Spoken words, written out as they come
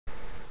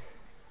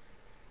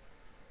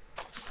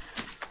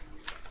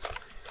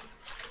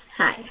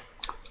Hi,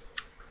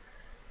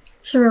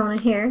 Sharona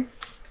here.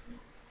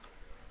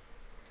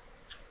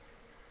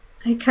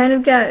 I kind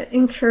of got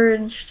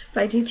encouraged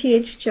by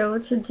DTH Joe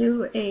to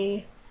do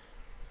a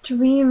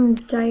dream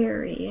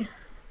diary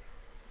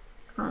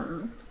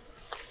vlog,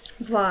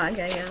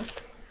 I guess.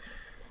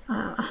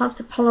 I'll have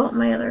to pull out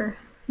my other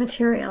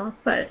material,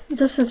 but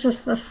this is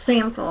just a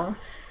sample.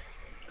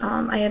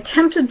 I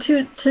attempted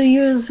to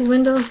use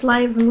Windows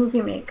Live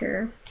Movie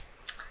Maker,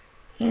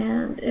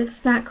 and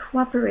it's not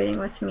cooperating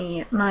with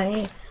me.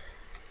 My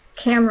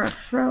camera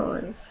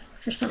froze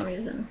for some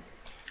reason.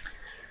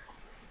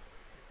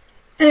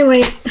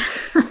 Anyway,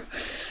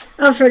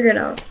 I'll figure it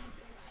out.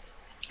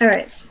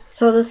 Alright,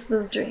 so this is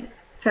the dream,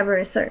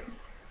 February 3rd.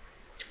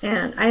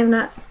 And I have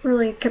not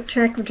really kept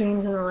track of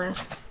dreams in the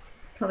last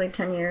probably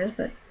 10 years,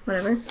 but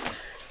whatever.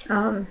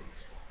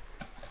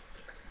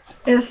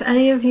 If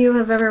any of you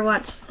have ever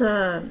watched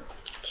the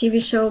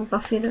TV show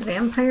Buffy the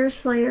Vampire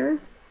Slayer,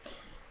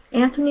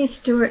 Anthony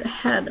Steward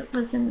Head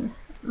was in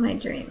my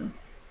dream.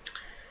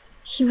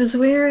 He was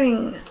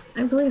wearing,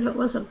 I believe it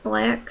was a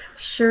black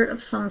shirt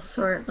of some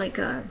sort,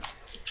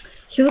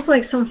 he looked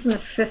like someone from the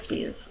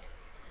 50s.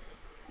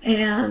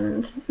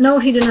 And no,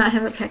 he did not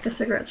have a pack of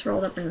cigarettes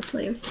rolled up in his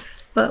sleeve.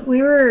 But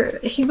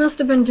he must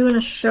have been doing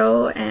a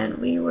show, and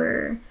we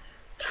were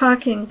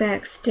talking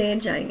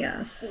backstage, I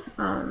guess.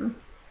 And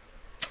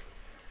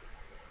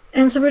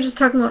so we're just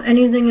talking about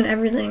anything and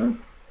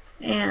everything,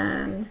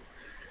 and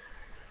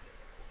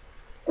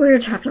we were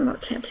talking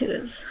about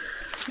tattoos.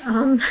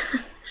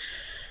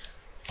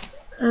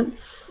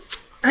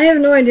 I have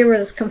no idea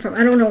where this comes from.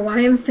 I don't know why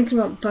I'm thinking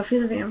about Buffy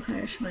the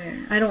Vampire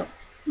Slayer. I don't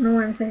know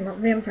why I'm thinking about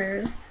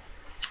vampires.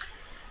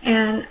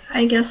 And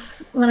I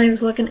guess when I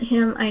was looking at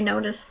him, I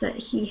noticed that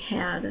he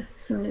had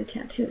some new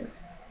tattoos.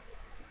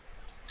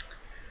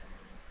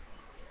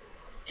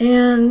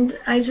 And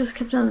I just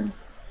kept on,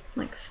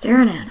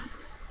 staring at him.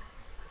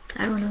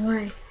 I don't know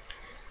why.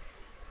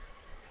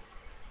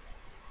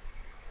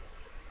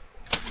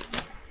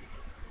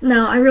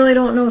 Now, I really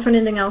don't know if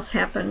anything else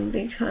happened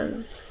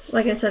because,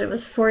 like I said, it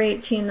was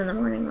 4:18 in the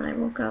morning when I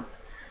woke up.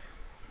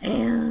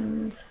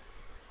 And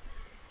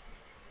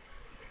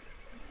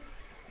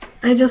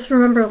I just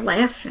remember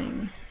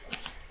laughing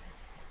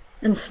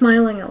and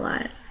smiling a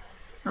lot.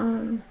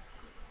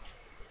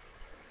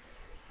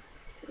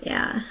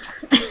 Yeah.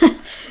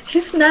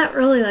 He's not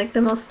really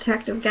the most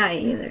attractive guy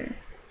either.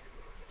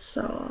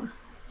 So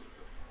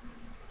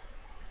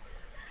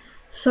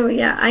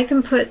yeah, I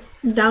can put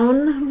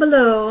down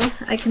below,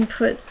 I can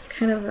put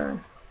kind of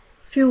a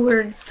few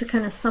words to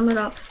kind of sum it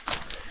up.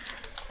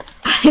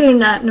 I do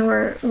not know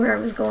where I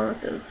was going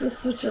with this.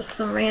 This was just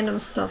some random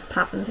stuff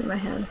popping through my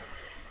head.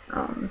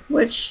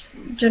 Which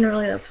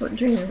generally that's what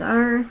dreams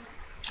are.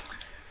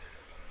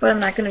 But I'm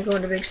not going to go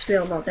into a big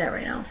spiel about that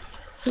right now.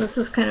 So this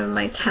is kind of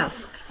my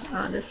test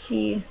to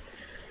see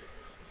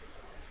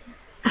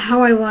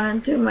how I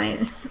want to do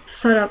my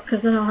setup,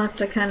 because then I'll have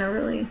to kind of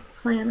really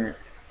plan it.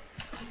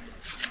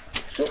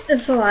 So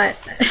it's a lot.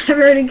 I've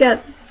already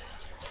got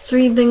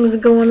 3 things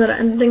going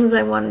and things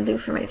I want to do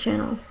for my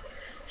channel.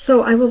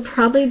 So I will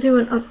probably do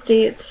an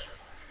update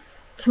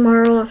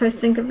tomorrow if I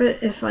think of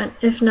it. If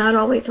not,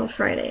 I'll wait till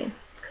Friday,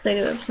 because I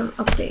do have some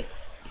updates.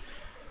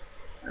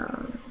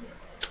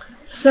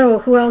 So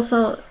who else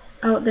out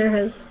there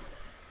has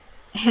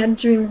had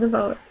dreams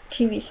about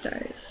TV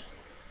stars?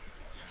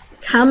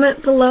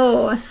 Comment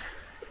below.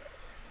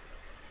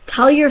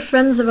 Tell your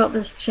friends about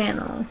this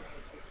channel.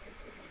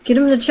 Get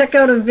them to check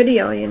out a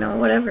video,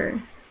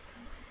 whatever.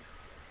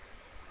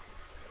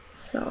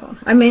 So,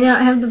 I may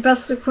not have the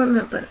best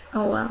equipment, but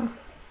oh well.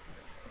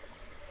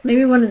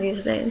 Maybe one of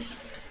these days.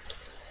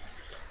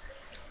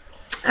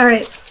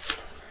 Alright.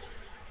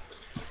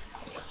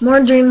 More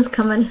dreams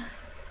coming.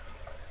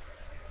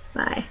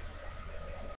 Bye.